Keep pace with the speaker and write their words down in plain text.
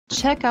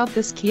Check out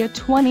this Kia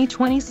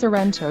 2020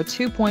 Sorento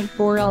 2.4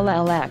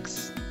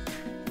 LLX.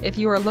 If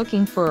you are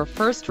looking for a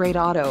first-rate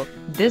auto,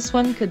 this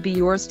one could be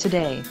yours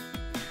today.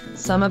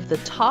 Some of the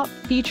top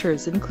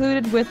features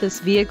included with this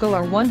vehicle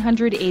are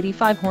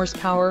 185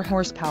 horsepower,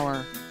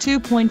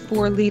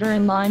 2.4-liter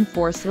inline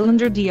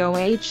 4-cylinder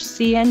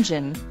DOHC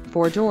engine,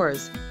 4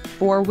 doors,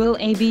 4-wheel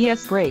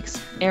ABS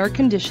brakes, air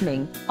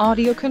conditioning,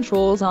 audio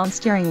controls on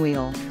steering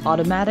wheel,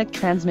 automatic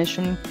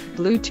transmission,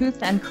 Bluetooth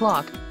and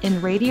clock-in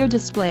radio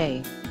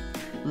display.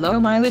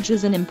 Low mileage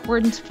is an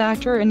important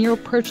factor in your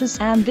purchase,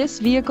 and this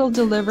vehicle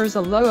delivers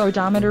a low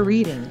odometer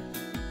reading.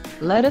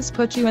 Let us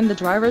put you in the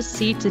driver's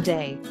seat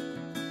today.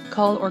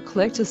 Call or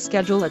click to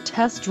schedule a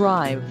test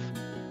drive.